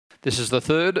This is the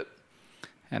third,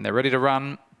 and they're ready to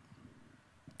run.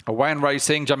 Away and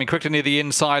racing, jumping quickly near the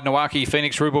inside. Nawaki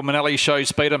Phoenix, Rubel Manelli show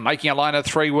speed, and making a line of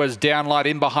 3 was Downlight.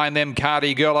 In behind them,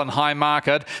 Cardi Girl and High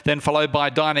Market. Then followed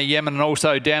by Dinah Yemen and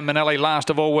also Dan Manelli.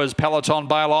 Last of all was Peloton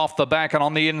Bale off the back, and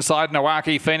on the inside,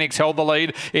 Nawaki Phoenix held the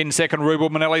lead. In second, Rubel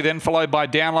Manelli. Then followed by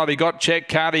Downlight. He got checked.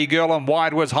 Cardi Girl and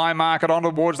wide was High Market on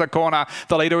towards the corner.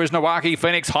 The leader is Nawaki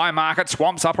Phoenix. High Market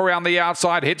swamps up around the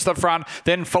outside, hits the front.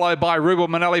 Then followed by Rubel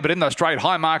Manelli, but in the straight,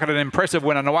 High Market, an impressive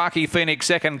winner. Nawaki Phoenix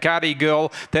second, Cardi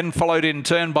Girl. Then followed in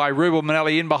turn by Rubel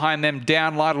Manelli. In behind them,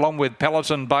 Downlight along with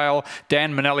Peloton Bale,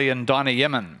 Dan Manelli and Dinah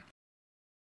Yemen.